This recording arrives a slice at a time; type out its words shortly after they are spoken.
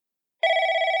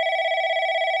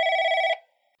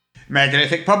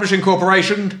Megalithic Publishing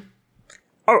Corporation.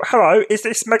 Oh, hello, is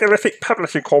this Megalithic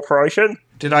Publishing Corporation?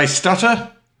 Did I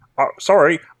stutter? Oh,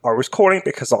 sorry, I was calling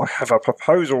because I have a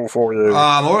proposal for you.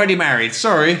 I'm already married,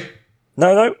 sorry.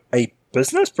 No, a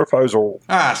business proposal.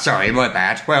 Sorry, my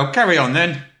bad. Well, carry on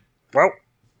then. Well,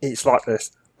 it's like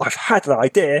this. I've had an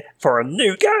idea for a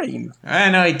new game.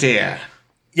 An idea.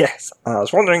 Yes, I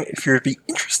was wondering if you would be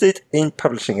interested in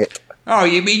publishing it. Oh,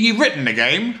 you mean you've written the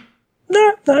game?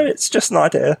 No, it's just an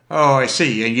idea. Oh, I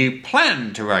see, and you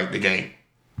plan to write the game?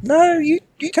 No,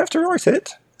 you'd have to write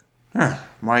it.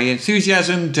 My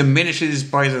enthusiasm diminishes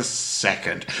by the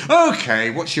second. Okay,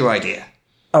 what's your idea?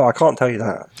 Oh, I can't tell you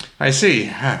that. I see.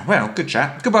 Well, good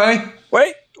chat. Goodbye.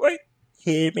 Wait.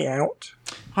 Hear me out.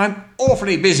 I'm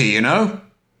awfully busy, you know.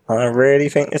 I really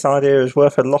think this idea is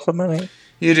worth a lot of money.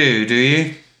 You do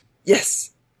you?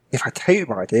 Yes. If I tell you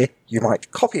my idea, you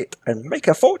might copy it and make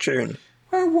a fortune.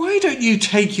 Well, why don't you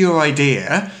take your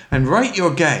idea and write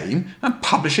your game and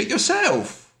publish it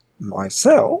yourself?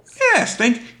 Myself? Yes,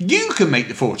 then you can make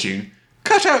the fortune.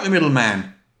 Cut out the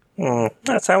middleman.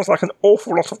 That sounds like an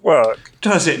awful lot of work.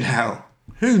 Does it now?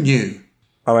 Who knew?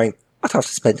 I mean, I'd have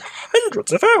to spend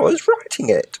hundreds of hours writing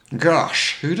it.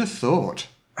 Gosh, who'd have thought?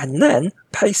 And then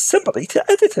pay somebody to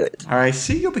edit it. I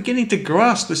see you're beginning to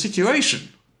grasp the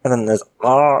situation. And then there's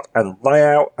art and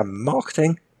layout and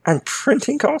marketing and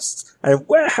printing costs and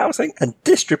warehousing and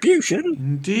distribution.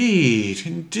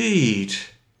 Indeed.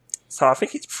 So I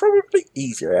think it's probably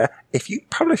easier if you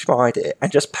publish my idea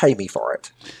and just pay me for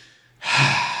it.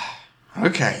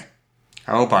 Okay,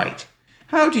 I'll bite.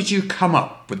 How did you come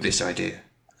up with this idea?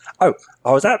 Oh,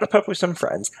 I was at the pub with some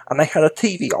friends and they had a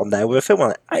TV on there with a film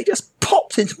on it and it just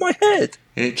popped into my head.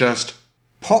 It just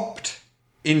popped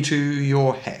into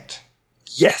your head.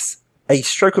 Yes, a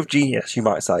stroke of genius, you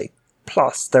might say.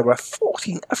 Plus, there were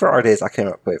 14 other ideas I came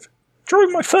up with.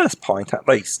 During my first pint, at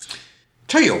least.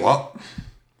 Tell you what,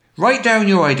 write down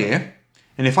your idea,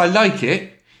 and if I like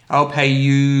it, I'll pay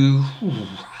you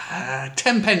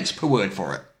 10 pence per word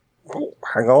for it. Oh,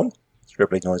 hang on.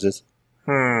 Scribbling noises.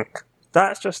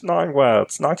 That's just 9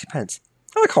 words, 90 pence.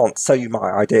 I can't sell you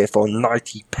my idea for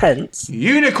 90 pence.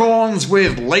 Unicorns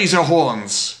with laser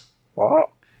horns. What?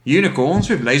 Unicorns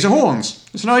with laser horns.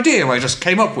 It's an idea I just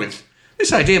came up with.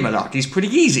 This idea, Malarkey's pretty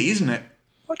easy, isn't it?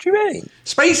 What do you mean?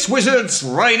 Space wizards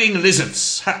riding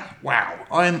lizards. Ha, wow,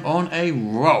 I'm on a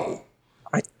roll.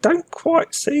 I don't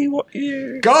quite see what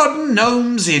you... Garden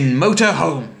gnomes in motor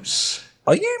homes.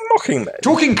 Are you mocking me?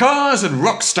 Talking cars and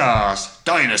rock stars.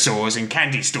 Dinosaurs in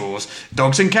candy stores.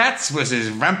 Dogs and cats versus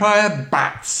vampire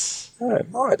bats. Oh,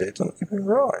 my idea doesn't even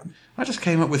rhyme. I just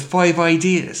came up with 5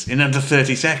 ideas in under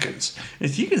 30 seconds.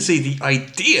 As you can see, the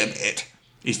idea bit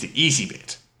is the easy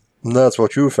bit. That's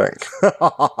what you think.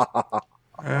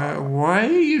 Why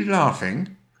are you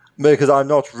laughing? Because I'm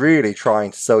not really trying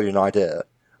to sell you an idea.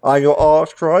 I'm your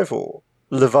arch rival,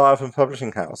 Leviathan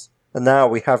Publishing House, and now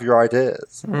we have your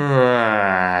ideas.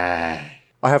 Right.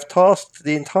 I have tasked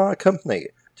the entire company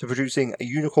to producing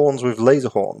unicorns with laser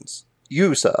horns.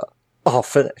 You, sir, are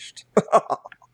finished.